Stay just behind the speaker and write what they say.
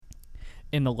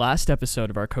In the last episode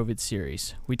of our COVID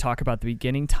series, we talk about the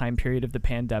beginning time period of the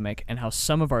pandemic and how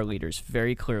some of our leaders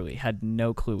very clearly had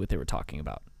no clue what they were talking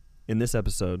about. In this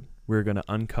episode, we're going to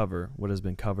uncover what has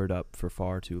been covered up for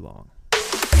far too long.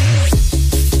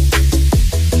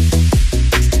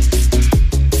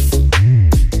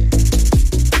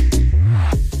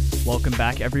 Welcome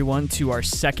back, everyone, to our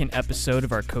second episode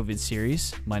of our COVID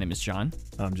series. My name is John.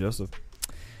 I'm Joseph.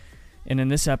 And in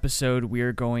this episode, we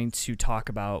are going to talk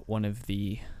about one of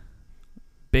the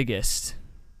biggest,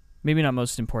 maybe not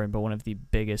most important, but one of the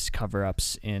biggest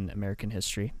cover-ups in American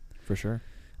history. For sure.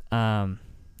 In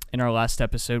our last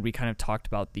episode, we kind of talked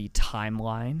about the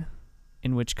timeline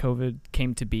in which COVID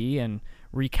came to be and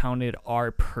recounted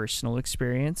our personal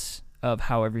experience of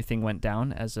how everything went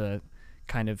down as a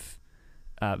kind of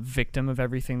victim of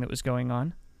everything that was going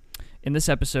on. In this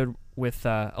episode, with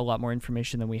a lot more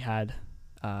information than we had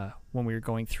when we were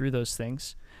going through those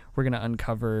things, we're going to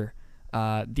uncover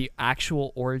the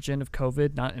actual origin of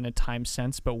COVID, not in a time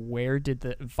sense, but where did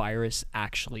the virus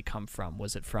actually come from?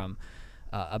 Was it from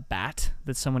a bat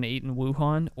that someone ate in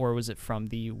Wuhan, or was it from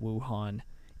the Wuhan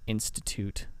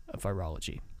Institute of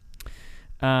Virology?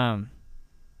 How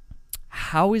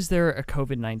is there a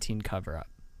COVID-19 cover-up?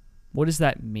 What does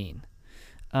that mean?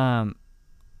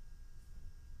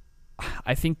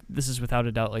 I think this is without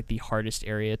a doubt like the hardest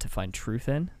area to find truth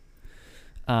in.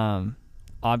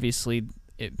 Obviously,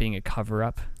 it being a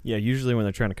cover-up. Yeah, usually when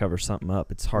they're trying to cover something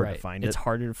up, it's hard to find it. It's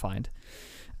harder to find.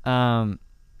 I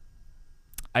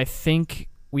think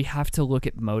we have to look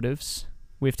at motives.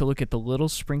 We have to look at the little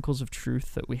sprinkles of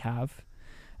truth that we have,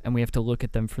 and we have to look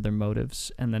at them for their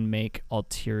motives and then make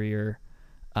ulterior,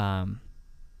 not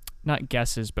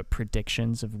guesses, but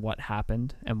predictions of what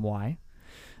happened and why.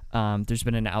 There's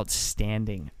been an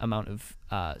outstanding amount of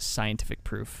scientific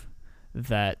proof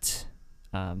that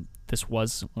this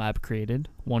was lab created,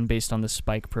 one based on the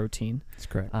spike protein. That's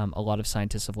correct. A lot of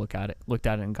scientists have looked at it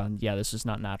and gone, yeah, this is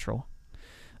not natural.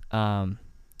 And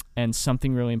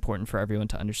something really important for everyone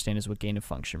to understand is what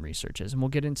gain-of-function research is. And we'll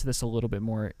get into this a little bit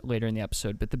more later in the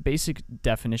episode, but the basic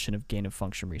definition of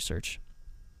gain-of-function research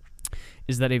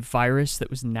is that a virus that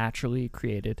was naturally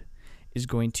created is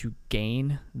going to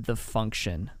gain the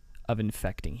function of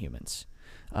infecting humans.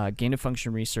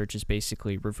 Gain-of-function research is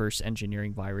basically reverse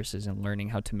engineering viruses and learning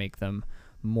how to make them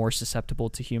more susceptible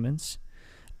to humans.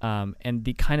 And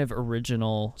the kind of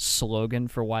original slogan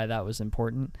for why that was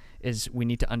important is we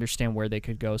need to understand where they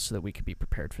could go so that we could be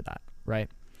prepared for that, right?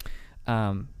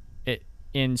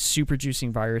 In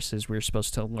super-juicing viruses, we're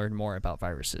supposed to learn more about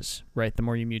viruses, right? The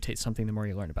more you mutate something, the more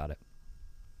you learn about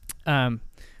it.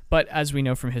 But as we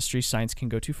know from history, science can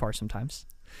go too far sometimes.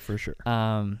 For sure.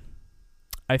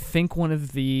 I think one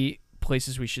of the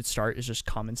places we should start is just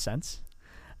common sense.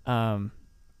 And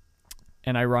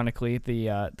ironically,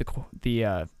 the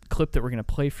clip that we're going to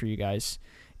play for you guys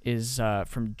is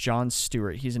from Jon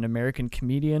Stewart. He's an American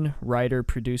comedian, writer,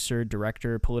 producer,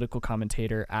 director, political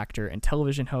commentator, actor, and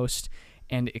television host,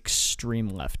 and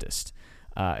extreme leftist.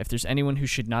 If there's anyone who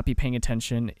should not be paying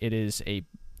attention, it is a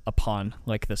pawn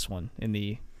like this one in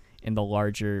the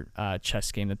larger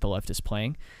chess game that the left is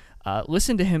playing.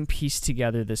 Listen to him piece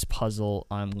together this puzzle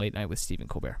on Late Night with Stephen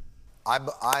Colbert. I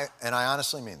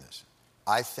honestly mean this.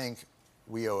 I think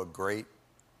we owe a great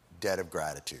debt of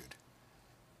gratitude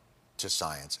to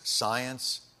science.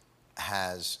 Science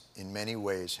has, in many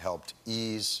ways, helped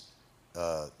ease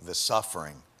the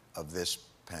suffering of this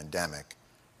pandemic,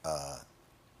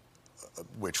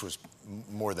 which was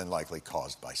more than likely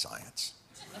caused by science.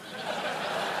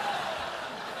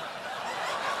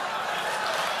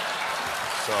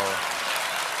 So,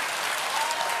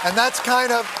 and that's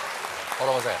kind of... Hold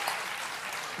on, what's that?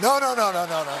 No.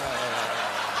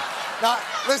 Now,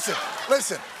 listen.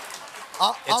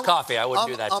 It's coffee. I wouldn't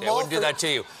do that to you. I wouldn't do that to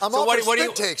you.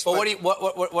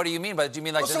 What do you mean by that? Do you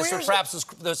mean like perhaps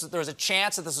there's a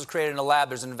chance that this was created in a lab?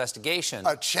 There's an investigation.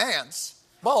 A chance?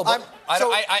 Well, but oh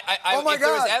my if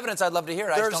there was God. evidence, I'd love to hear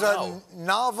it. I just don't know. There's a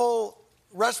novel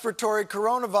respiratory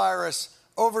coronavirus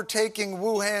overtaking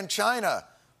Wuhan, China.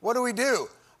 What do?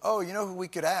 Oh, you know who we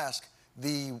could ask?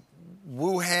 The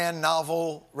Wuhan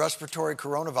Novel Respiratory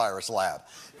Coronavirus Lab.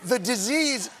 The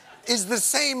disease is the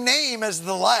same name as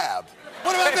the lab.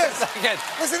 What about this?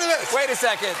 Listen to this. Wait a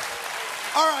second.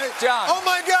 All right. John. Oh,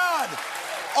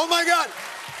 my God.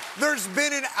 There's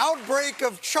been an outbreak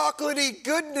of chocolatey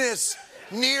goodness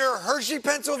near Hershey,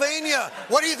 Pennsylvania.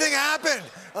 What do you think happened?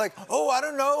 Like, I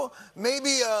don't know.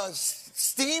 Maybe a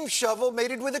steam shovel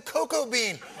mated with a cocoa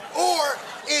bean. Or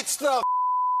it's the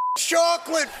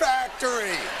chocolate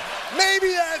factory.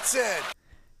 Maybe that's it.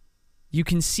 You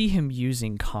can see him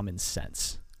using common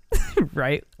sense.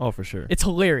 right? Oh, for sure. It's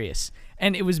hilarious.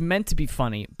 And it was meant to be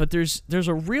funny, but there's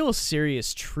a real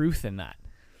serious truth in that.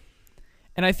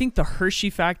 And I think the Hershey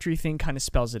factory thing kind of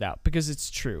spells it out, because it's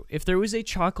true. If there was a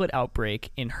chocolate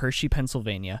outbreak in Hershey,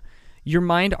 Pennsylvania, your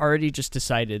mind already just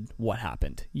decided what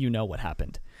happened. You know what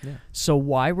happened. Yeah. So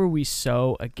why were we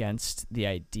so against the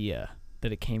idea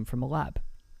that it came from a lab?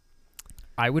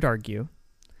 I would argue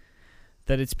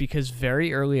that it's because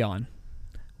very early on,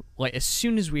 like as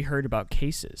soon as we heard about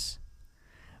cases,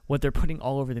 what they're putting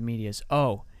all over the media is,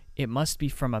 oh, it must be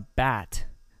from a bat.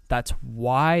 That's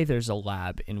why there's a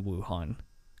lab in Wuhan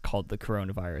called the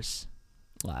coronavirus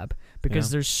lab,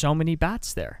 because there's so many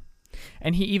bats there.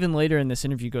 And he even later in this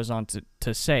interview goes on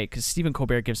to say, because Stephen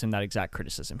Colbert gives him that exact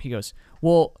criticism, he goes,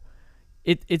 well,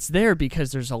 it's there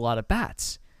because there's a lot of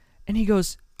bats. And he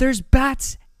goes, there's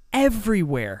bats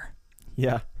everywhere.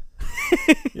 Yeah.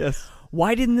 Yes.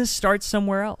 Why didn't this start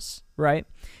somewhere else, right?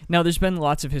 Now, there's been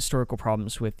lots of historical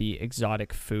problems with the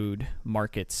exotic food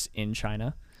markets in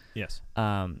China. Yes.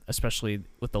 Especially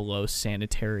with the low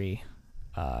sanitary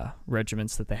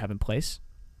regimens that they have in place.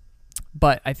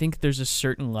 But I think there's a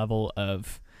certain level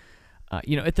of,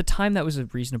 at the time that was a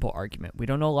reasonable argument. We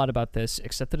don't know a lot about this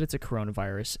except that it's a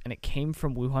coronavirus and it came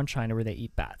from Wuhan, China, where they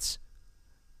eat bats.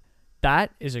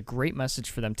 That is a great message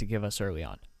for them to give us early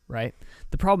on, right?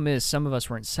 The problem is some of us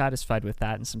weren't satisfied with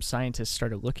that, and some scientists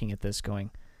started looking at this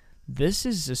going, this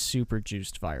is a super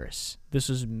juiced virus. This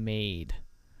was made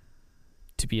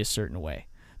to be a certain way.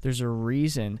 There's a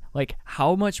reason, like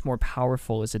how much more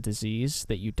powerful is a disease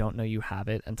that you don't know you have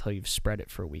it until you've spread it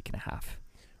for a week and a half?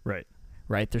 Right.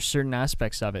 Right? There's certain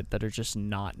aspects of it that are just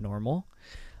not normal,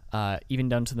 even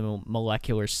down to the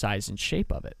molecular size and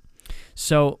shape of it.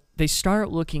 So they start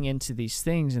looking into these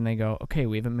things and they go, okay,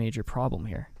 we have a major problem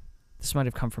here. This might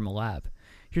have come from a lab.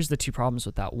 Here's the two problems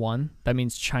with that. One, that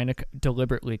means China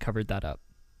deliberately covered that up.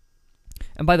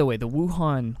 And by the way, the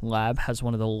Wuhan lab has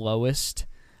one of the lowest,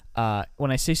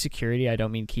 when I say security, I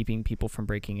don't mean keeping people from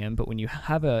breaking in, but when you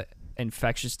have a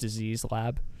infectious disease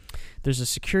lab, there's a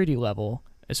security level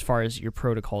as far as your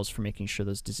protocols for making sure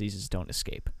those diseases don't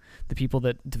escape. The people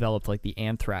that developed like the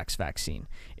anthrax vaccine,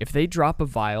 if they drop a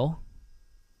vial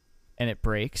and it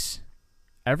breaks,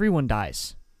 everyone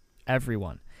dies.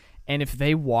 Everyone. And if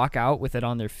they walk out with it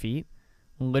on their feet,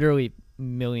 literally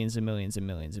millions and millions and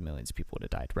millions and millions of people would have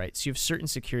died, right? So you have certain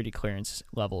security clearance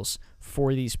levels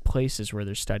for these places where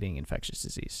they're studying infectious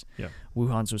disease. Yeah.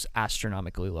 Wuhan's was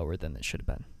astronomically lower than it should have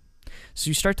been. So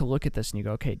you start to look at this and you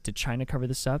go, okay, did China cover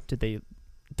this up? Did they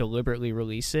deliberately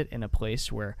release it in a place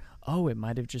where, oh, it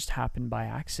might have just happened by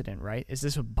accident, right? Is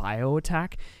this a bio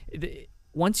attack?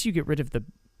 Once you get rid of the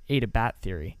ate a bat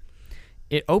theory,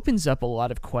 it opens up a lot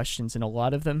of questions, and a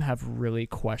lot of them have really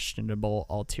questionable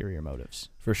ulterior motives.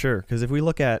 For sure. Because if we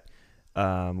look at,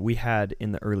 we had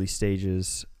in the early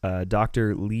stages,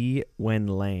 Dr. Li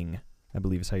Wenliang, I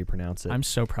believe is how you pronounce it. I'm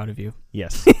so proud of you.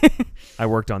 Yes. I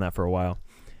worked on that for a while.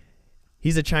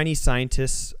 He's a Chinese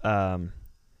scientist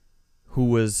who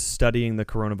was studying the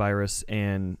coronavirus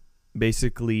and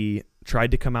basically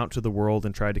tried to come out to the world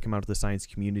and tried to come out to the science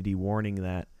community warning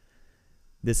that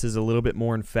this is a little bit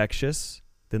more infectious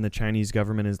than the Chinese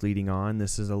government is leading on.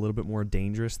 This is a little bit more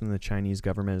dangerous than the Chinese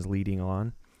government is leading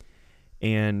on.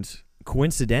 And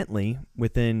coincidentally,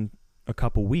 within a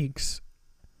couple weeks,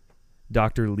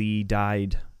 Dr. Li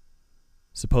died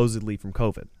supposedly from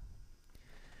COVID.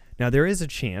 Now, there is a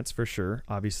chance for sure.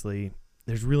 Obviously,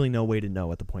 there's really no way to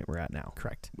know at the point we're at now.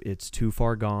 Correct. It's too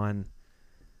far gone.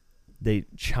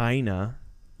 China,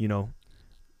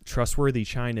 trustworthy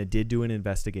China did do an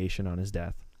investigation on his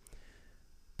death,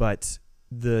 but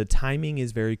the timing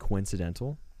is very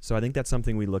coincidental. So I think that's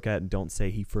something we look at and don't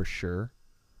say he for sure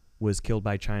was killed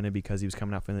by China because he was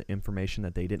coming out with information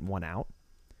that they didn't want out.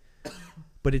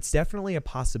 But it's definitely a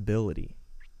possibility.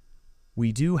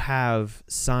 We do have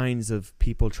signs of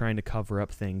people trying to cover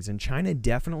up things, and China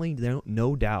definitely,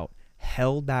 no doubt,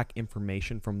 held back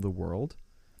information from the world.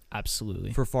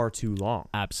 Absolutely. For far too long.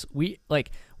 Absolutely.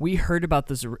 We heard about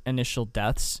those initial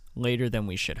deaths later than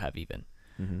we should have even,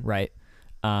 right?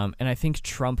 And I think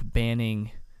Trump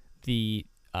banning the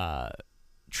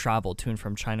travel to and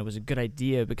from China was a good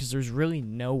idea because there's really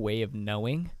no way of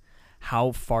knowing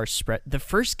how far spread. The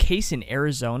first case in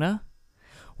Arizona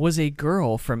was a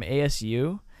girl from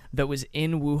ASU that was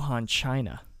in Wuhan,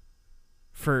 China.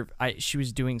 She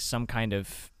was doing some kind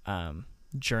of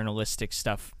journalistic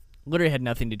stuff. Literally had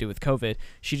nothing to do with COVID.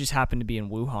 She just happened to be in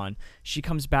Wuhan. She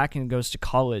comes back and goes to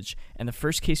college, and the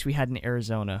first case we had in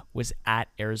Arizona was at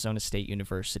Arizona State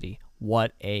University.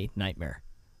 What a nightmare,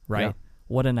 right? Yeah.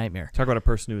 What a nightmare. Talk about a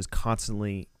person who is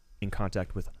constantly in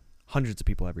contact with hundreds of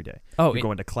people every day. Oh, you're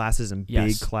going to classes and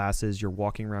yes. big classes. You're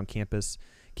walking around campus.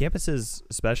 Campuses,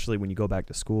 especially when you go back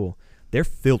to school, they're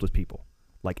filled with people,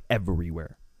 like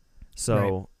everywhere. So,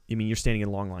 Right. I mean, you're standing in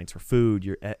long lines for food.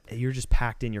 You're just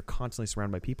packed in. You're constantly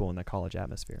surrounded by people in that college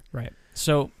atmosphere. Right.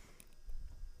 So,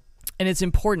 and it's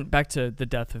important, back to the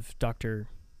death of Dr.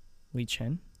 Li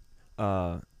Chen.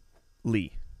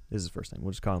 Lee is his first name.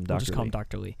 We'll just call him Dr. We'll just call Lee. him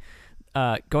Dr. Lee.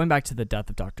 Going back to the death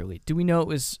of Dr. Lee, do we know it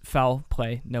was foul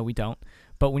play? No, we don't.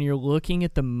 But when you're looking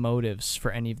at the motives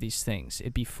for any of these things,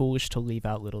 it'd be foolish to leave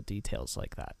out little details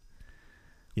like that.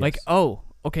 Yes. Like, oh,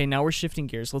 okay, now we're shifting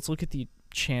gears. Let's look at the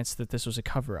chance that this was a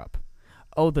cover-up.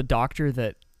 Oh, the doctor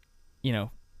that,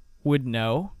 would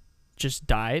know just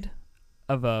died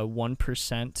of a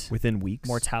 1% within weeks.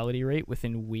 mortality rate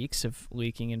within weeks of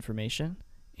leaking information.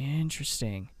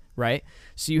 Interesting, right?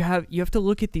 So you have to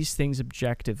look at these things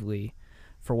objectively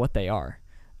for what they are.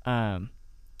 So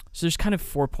there's kind of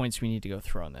 4 points we need to go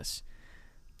through on this.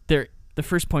 The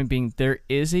first point being, there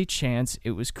is a chance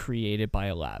it was created by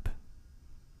a lab.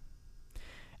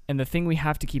 And the thing we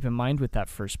have to keep in mind with that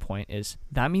first point is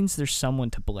that means there's someone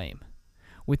to blame.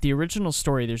 With the original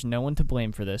story, there's no one to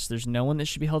blame for this. There's no one that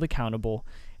should be held accountable,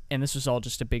 and this was all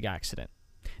just a big accident.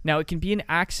 Now, it can be an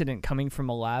accident coming from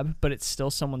a lab, but it's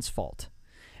still someone's fault.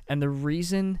 And the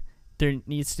reason there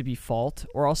needs to be fault,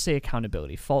 or I'll say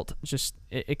accountability. Fault, just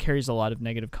it carries a lot of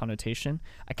negative connotation.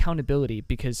 Accountability,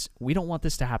 because we don't want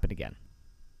this to happen again.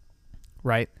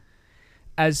 Right?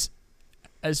 As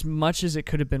much as it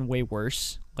could have been way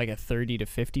worse, like a 30 to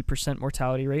 50%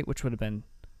 mortality rate, which would have been,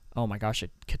 oh my gosh, a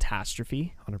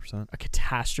catastrophe. 100%. A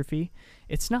catastrophe.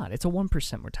 It's not. It's a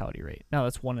 1% mortality rate. Now,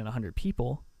 that's 1 in 100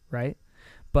 people, right?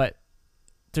 But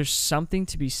there's something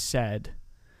to be said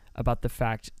about the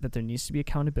fact that there needs to be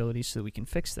accountability so that we can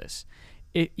fix this.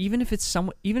 Even if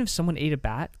someone ate a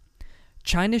bat,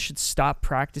 China should stop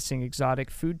practicing exotic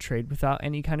food trade without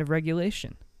any kind of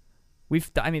regulation.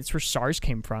 It's where SARS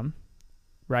came from,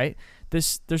 right?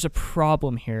 There's a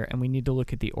problem here, and we need to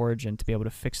look at the origin to be able to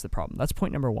fix the problem. That's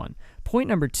point number 1. Point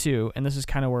number 2, and this is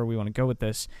kind of where we want to go with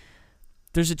this,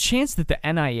 there's a chance that the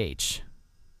NIH,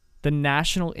 the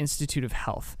National Institute of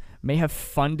Health, may have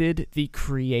funded the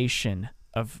creation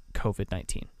of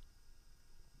COVID-19.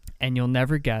 And you'll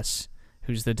never guess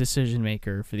who's the decision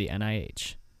maker for the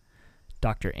NIH.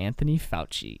 Dr. Anthony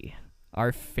Fauci,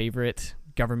 our favorite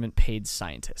government-paid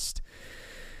scientist.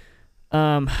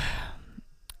 And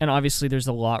obviously there's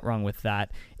a lot wrong with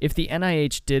that. If the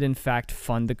NIH did in fact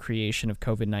fund the creation of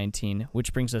COVID-19,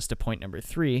 which brings us to point number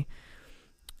 3,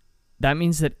 that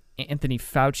means that Anthony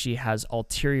Fauci has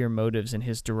ulterior motives in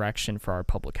his direction for our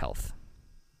public health.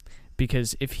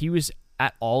 Because if he was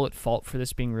at all at fault for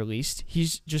this being released,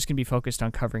 he's just going to be focused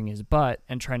on covering his butt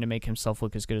and trying to make himself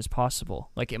look as good as possible,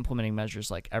 like implementing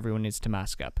measures like everyone needs to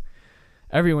mask up.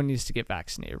 Everyone needs to get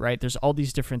vaccinated, right? There's all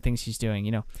these different things he's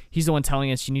doing. He's the one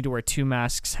telling us you need to wear 2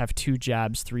 masks, have 2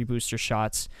 jabs, 3 booster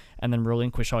shots, and then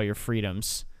relinquish all your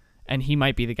freedoms. And he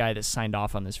might be the guy that signed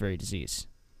off on this very disease.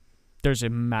 There's a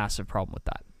massive problem with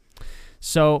that.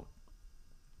 So,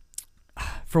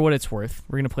 for what it's worth,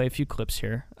 we're going to play a few clips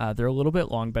here. They're a little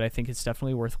bit long, but I think it's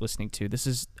definitely worth listening to. This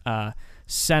is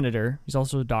Senator, he's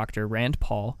also a doctor, Rand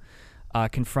Paul,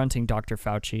 confronting Dr.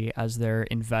 Fauci as they're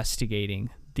investigating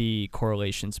the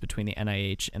correlations between the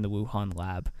NIH and the Wuhan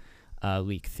lab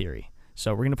leak theory.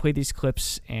 So we're going to play these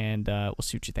clips, and we'll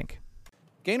see what you think.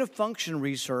 Gain-of-function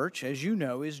research, as you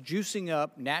know, is juicing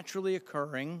up naturally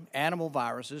occurring animal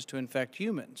viruses to infect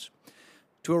humans.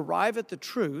 To arrive at the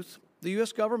truth, the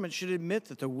U.S. government should admit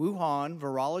that the Wuhan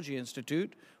Virology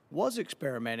Institute was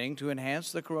experimenting to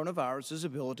enhance the coronavirus's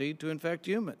ability to infect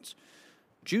humans.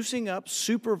 Juicing up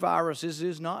superviruses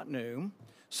is not new.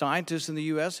 Scientists in the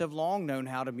U.S. have long known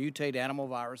how to mutate animal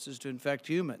viruses to infect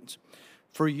humans.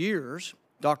 For years,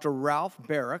 Dr. Ralph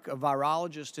Baric, a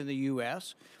virologist in the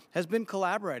U.S., has been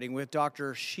collaborating with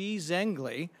Dr. Shi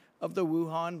Zhengli of the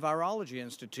Wuhan Virology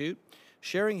Institute,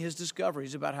 sharing his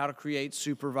discoveries about how to create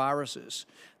superviruses.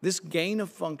 This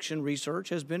gain-of-function research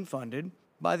has been funded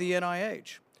by the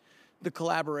NIH. The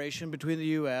collaboration between the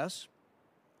U.S.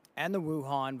 and the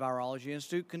Wuhan Virology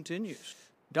Institute continues.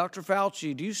 Dr.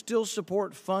 Fauci, do you still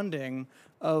support funding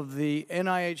of the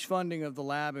NIH funding of the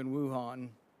lab in Wuhan?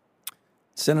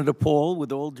 Senator Paul,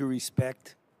 with all due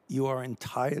respect, you are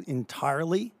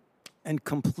entirely and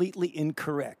completely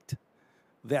incorrect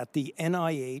that the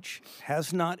NIH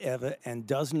has not ever and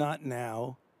does not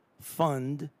now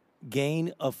fund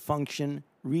gain-of-function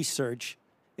research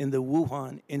in the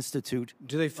Wuhan Institute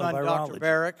Do they fund of Virology. Dr.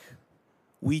 Baric?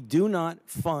 We do not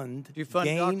fund. Do you fund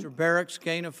Dr. Barrett's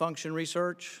gain-of-function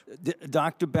research?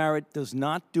 Dr. Barrett does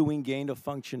not doing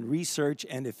gain-of-function research,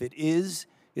 and if it is,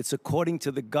 it's according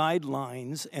to the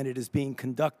guidelines, and it is being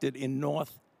conducted in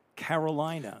North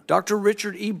Carolina. Dr.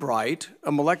 Richard E. Bright,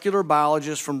 a molecular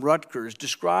biologist from Rutgers,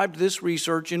 described this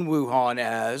research in Wuhan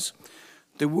as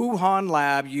the Wuhan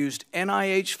lab used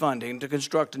NIH funding to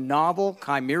construct novel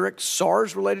chimeric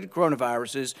SARS-related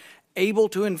coronaviruses able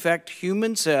to infect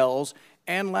human cells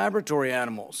and laboratory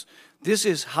animals. This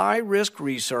is high-risk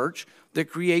research that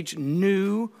creates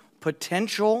new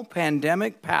potential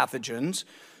pandemic pathogens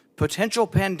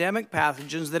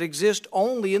that exist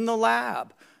only in the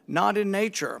lab, not in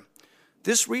nature.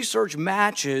 This research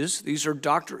matches, these are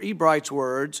Dr. E. Bright's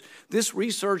words, this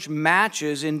research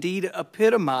matches, indeed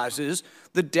epitomizes,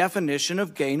 the definition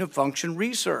of gain-of-function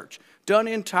research, done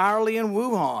entirely in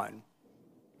Wuhan,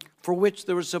 for which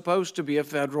there was supposed to be a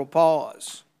federal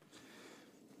pause.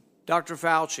 Dr.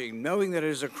 Fauci, knowing that it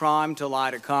is a crime to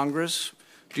lie to Congress,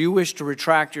 do you wish to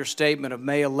retract your statement of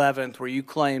May 11th where you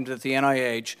claimed that the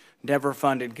NIH never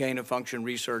funded gain-of-function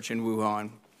research in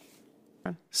Wuhan?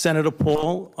 Senator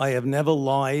Paul, I have never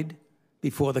lied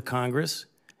before the Congress,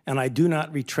 and I do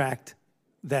not retract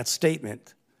that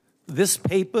statement. This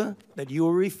paper that you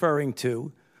are referring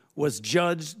to was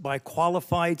judged by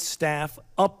qualified staff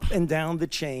up and down the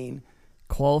chain.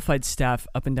 Qualified staff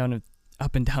up and down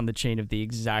the chain of the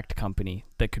exact company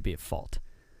that could be at fault.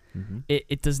 Mm-hmm.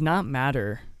 It does not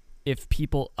matter if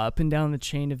people up and down the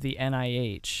chain of the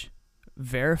NIH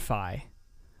verify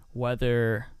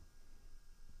whether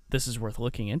this is worth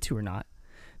looking into or not,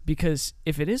 because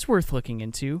if it is worth looking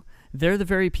into, they're the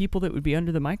very people that would be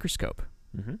under the microscope.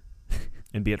 Mm-hmm.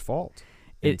 And be at fault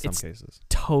in some cases.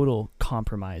 Total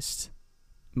compromised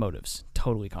motives,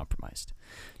 totally compromised.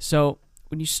 So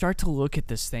when you start to look at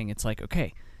this thing, it's like,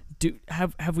 okay,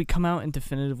 have we come out and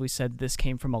definitively said this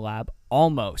came from a lab?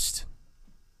 Almost.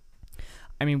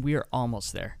 I mean, we are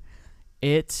almost there.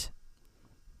 We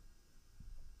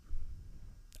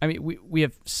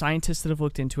have scientists that have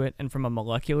looked into it and from a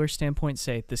molecular standpoint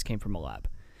say this came from a lab.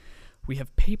 We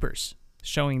have papers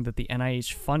showing that the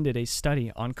NIH funded a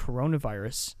study on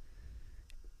coronavirus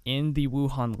in the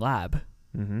Wuhan lab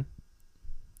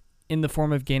in the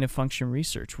form of gain-of-function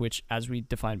research, which, as we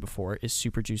defined before, is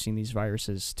superjuicing these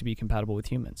viruses to be compatible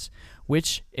with humans.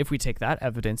 Which, if we take that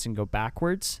evidence and go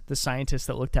backwards, the scientists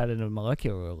that looked at it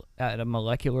at a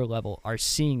molecular level are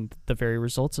seeing the very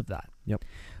results of that. Yep.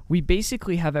 We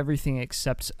basically have everything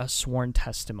except a sworn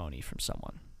testimony from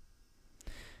someone.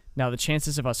 Now, the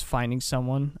chances of us finding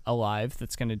someone alive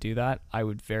that's going to do that,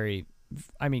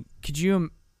 could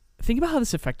you think about how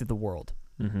this affected the world?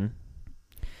 Mm-hmm.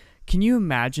 Can you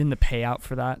imagine the payout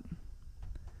for that?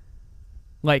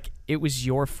 Like, it was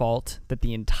your fault that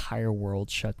the entire world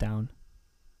shut down.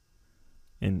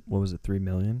 And what was it, 3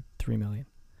 million? 3 million.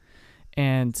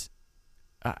 And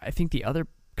I think the other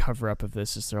cover-up of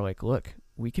this is they're like, look,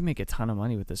 we can make a ton of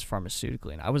money with this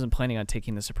pharmaceutically. And I wasn't planning on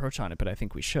taking this approach on it, but I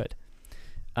think we should.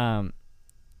 Pfizer,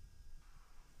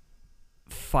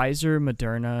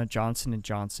 Moderna, Johnson &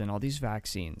 Johnson, all these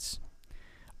vaccines,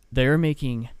 they're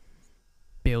making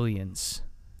billions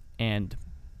and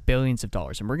billions of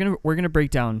dollars. And we're gonna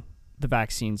break down the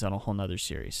vaccines on a whole nother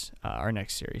series, our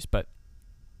next series. But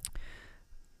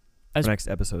the next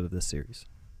episode of this series.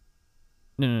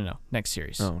 No. Next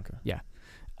series. Oh, okay. Yeah.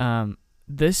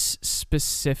 This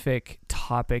specific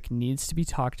topic needs to be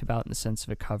talked about in the sense of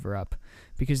a cover-up,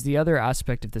 because the other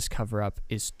aspect of this cover-up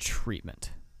is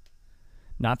treatment.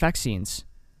 Not vaccines,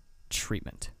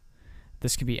 treatment.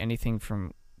 This could be anything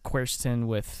from quercetin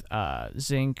with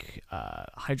zinc,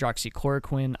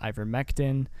 hydroxychloroquine,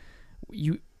 ivermectin,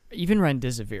 even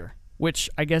remdesivir, which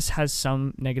I guess has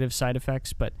some negative side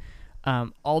effects, but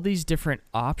all these different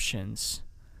options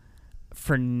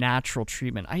for natural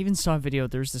treatment. I even saw a video.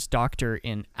 There's this doctor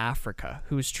in Africa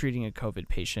who was treating a COVID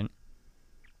patient,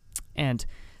 and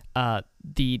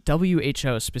the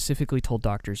WHO specifically told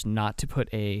doctors not to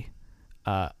put a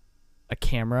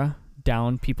camera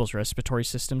down people's respiratory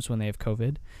systems when they have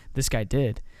COVID. This guy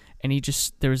did, and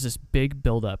there was this big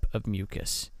buildup of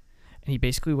mucus, and he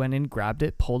basically went in, grabbed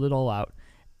it, pulled it all out,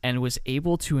 and was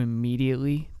able to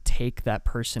immediately take that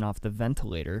person off the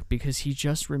ventilator because he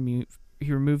just removed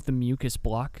the mucus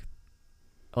block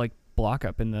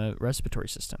up in the respiratory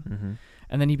system. Mm-hmm.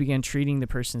 And then he began treating the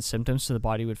person's symptoms so the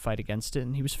body would fight against it,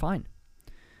 and he was fine.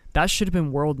 That should have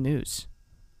been world news.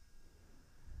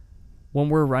 When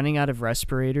we're running out of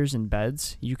respirators and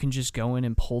beds, you can just go in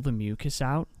and pull the mucus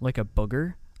out like a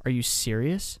booger. Are you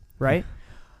serious? Right?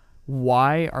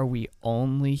 Why are we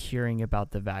only hearing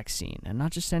about the vaccine? And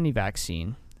not just any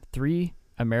vaccine. 3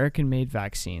 American-made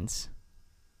vaccines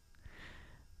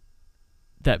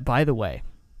that, by the way,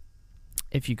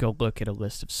 if you go look at a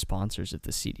list of sponsors of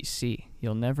the CDC,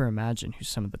 you'll never imagine who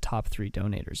some of the top 3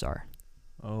 donators are.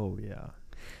 Oh, yeah.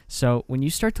 So when you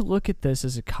start to look at this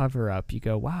as a cover-up, you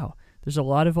go, wow, there's a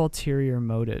lot of ulterior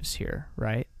motives here,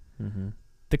 right? Mm-hmm.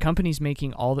 The company's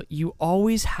making all the... You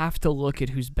always have to look at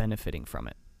who's benefiting from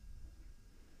it.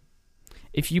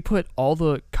 If you put all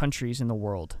the countries in the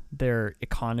world, their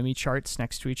economy charts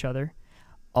next to each other,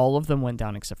 all of them went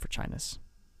down except for China's.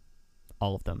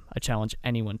 All of them. I challenge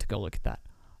anyone to go look at that.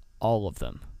 All of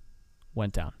them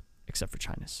went down except for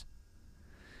China's.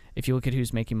 If you look at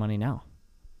who's making money now,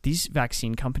 these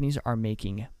vaccine companies are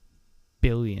making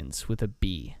billions with a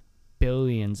B.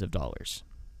 Billions of dollars.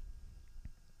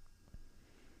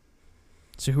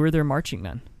 So who are their marching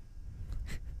men?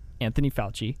 Anthony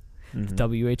Fauci, Mm-hmm. the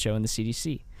WHO, and the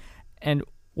CDC. And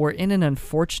we're in an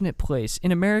unfortunate place.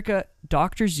 In America,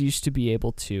 doctors used to be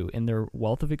able to, in their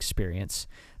wealth of experience,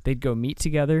 they'd go meet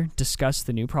together, discuss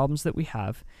the new problems that we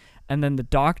have, and then the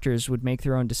doctors would make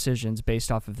their own decisions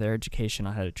based off of their education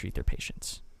on how to treat their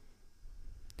patients.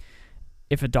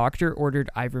 If a doctor ordered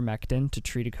ivermectin to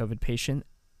treat a COVID patient,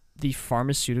 the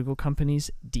pharmaceutical companies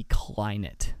decline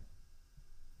it.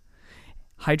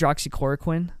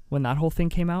 Hydroxychloroquine, when that whole thing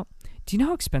came out, do you know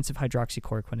how expensive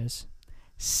hydroxychloroquine is?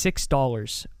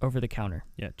 $6 over the counter.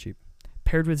 Yeah, cheap.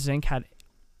 Paired with zinc, had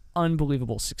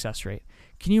unbelievable success rate.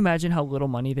 Can you imagine how little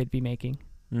money they'd be making?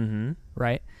 Mm-hmm.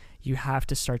 Right? You have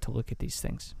to start to look at these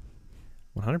things.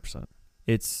 100%.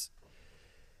 It's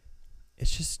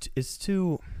a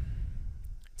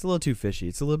little too fishy.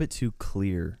 It's a little bit too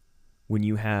clear when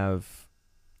you have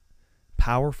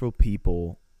powerful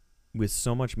people with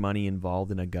so much money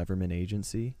involved in a government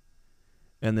agency,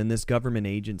 and then this government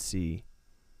agency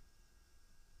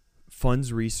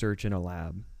funds research in a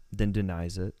lab, then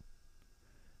denies it.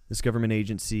 This government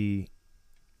agency,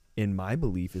 in my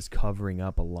belief, is covering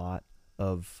up a lot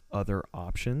of other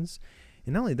options.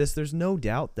 And not only this, there's no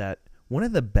doubt that one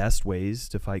of the best ways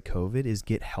to fight COVID is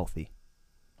get healthy.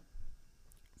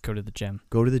 Go to the gym.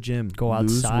 Go to the gym. Go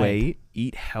lose outside. weight.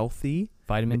 Eat healthy.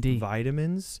 Vitamin D.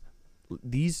 Vitamins.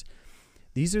 These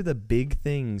are the big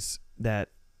things that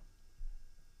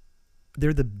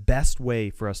they're the best way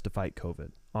for us to fight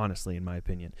COVID, honestly, in my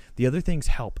opinion. The other things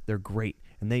help. They're great.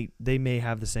 And they may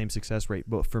have the same success rate.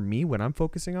 But for me, what I'm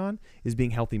focusing on is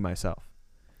being healthy myself.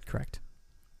 Correct.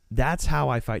 That's how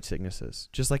I fight sicknesses,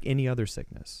 just like any other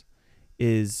sickness.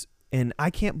 And I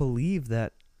can't believe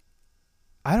that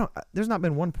there's not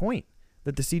been one point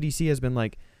that the CDC has been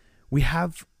like, we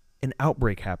have an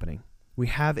outbreak happening. We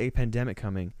have a pandemic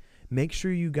coming. Make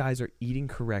sure you guys are eating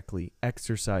correctly,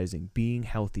 exercising, being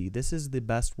healthy. This is the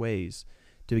best ways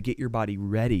to get your body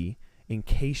ready in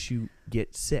case you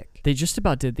get sick. They just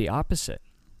about did the opposite.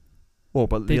 Well,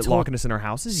 but They locking us in our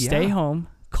houses? Stay Yeah. home,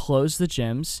 close the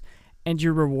gyms, and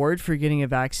your reward for getting a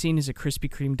vaccine is a Krispy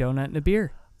Kreme donut and a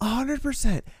beer.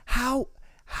 100%. How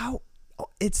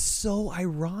it's so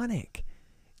ironic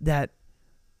that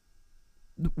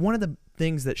one of the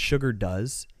things that sugar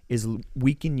does is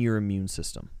weaken your immune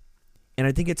system. And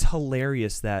I think it's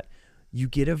hilarious that you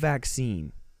get a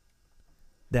vaccine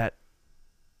that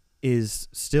is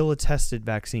still a tested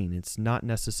vaccine. It's not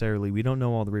necessarily, we don't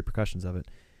know all the repercussions of it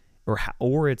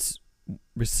or its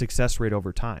success rate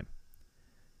over time.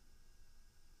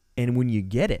 And when you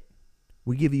get it,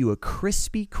 we give you a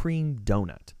Krispy Kreme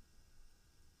donut.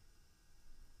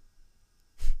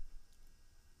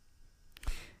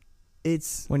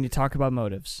 It's When you talk about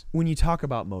motives. when you talk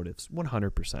about motives,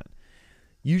 100%.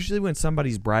 Usually when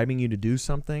somebody's bribing you to do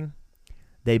something,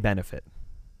 they benefit.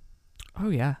 Oh,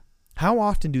 yeah. How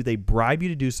often do they bribe you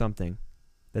to do something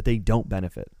that they don't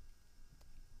benefit?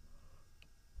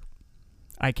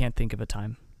 I can't think of a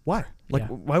time. Why? Like, Yeah.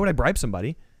 why would I bribe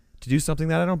somebody to do something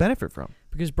that I don't benefit from?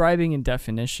 Because bribing in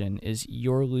definition is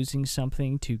you're losing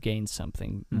something to gain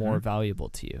something more valuable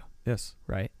to you, Yes.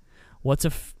 right? What's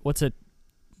a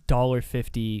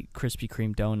 $1.50 Krispy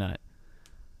Kreme donut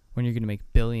when you're going to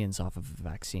make billions off of a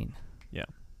vaccine? Yeah.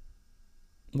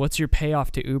 What's your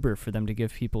payoff to Uber for them to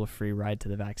give people a free ride to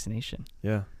the vaccination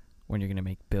Yeah. when you're going to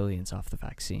make billions off the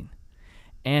vaccine?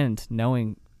 And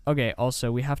knowing, okay,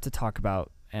 also we have to talk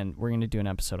about, and we're going to do an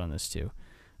episode on this too,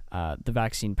 the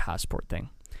vaccine passport thing.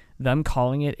 Them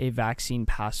calling it a vaccine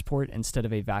passport instead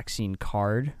of a vaccine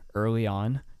card early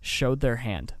on showed their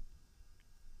hand.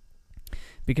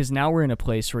 Because now we're in a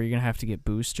place where you're going to have to get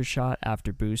booster shot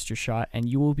after booster shot, and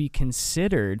you will be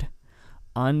considered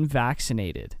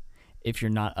unvaccinated if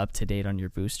you're not up to date on your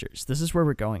boosters. This is where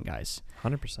we're going, guys.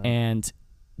 100%. And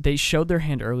they showed their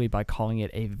hand early by calling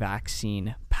it a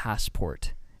vaccine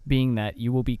passport being that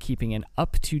you will be keeping an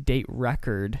up-to-date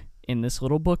record in this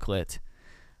little booklet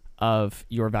of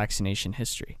your vaccination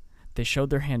history. They showed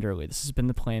their hand early. This has been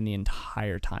the plan the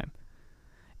entire time.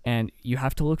 And you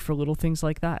have to look for little things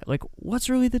like that. Like, what's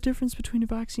really the difference between a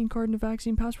vaccine card and a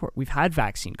vaccine passport? We've had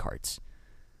vaccine cards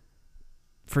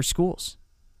for schools,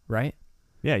 right?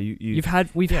 Yeah, we've had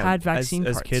vaccine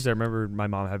cards as kids. I remember my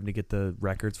mom having to get the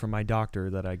records from my doctor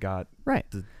that I got. Right.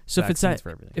 So if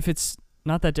it's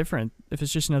not that different, if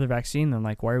it's just another vaccine, then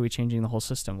like, why are we changing the whole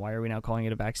system? Why are we now calling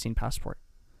it a vaccine passport?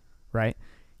 Right?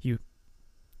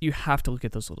 You have to look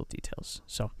at those little details.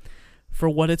 So, for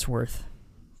what it's worth,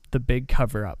 the big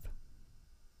cover up,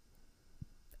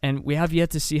 and we have yet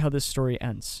to see how this story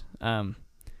ends. I'm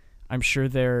sure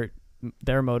their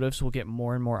motives will get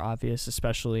more and more obvious,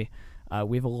 especially.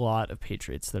 We have a lot of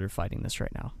patriots that are fighting this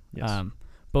right now. Yes.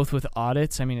 Both with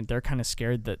audits. I mean, they're kind of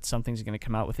scared that something's going to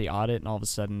come out with the audit and all of a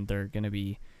sudden they're going to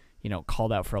be,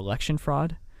 called out for election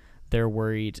fraud. They're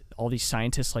worried, all these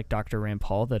scientists like Dr. Rand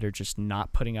Paul that are just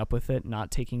not putting up with it,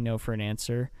 not taking no for an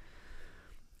answer,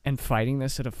 and fighting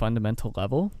this at a fundamental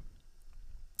level.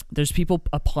 There's people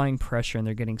applying pressure and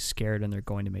they're getting scared and they're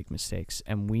going to make mistakes.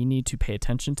 And we need to pay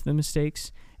attention to the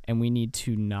mistakes, and we need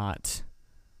to not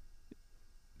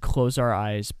close our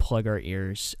eyes, plug our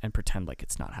ears, and pretend like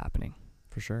it's not happening.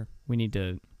 For sure. We need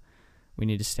to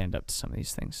stand up to some of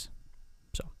these things.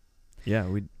 So, yeah,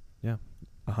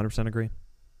 100% agree.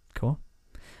 Cool.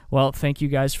 Well, thank you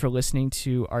guys for listening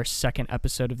to our second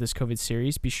episode of this COVID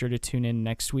series. Be sure to tune in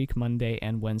next week, Monday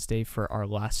and Wednesday, for our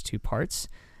last two parts,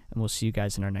 and we'll see you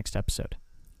guys in our next episode.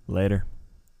 Later.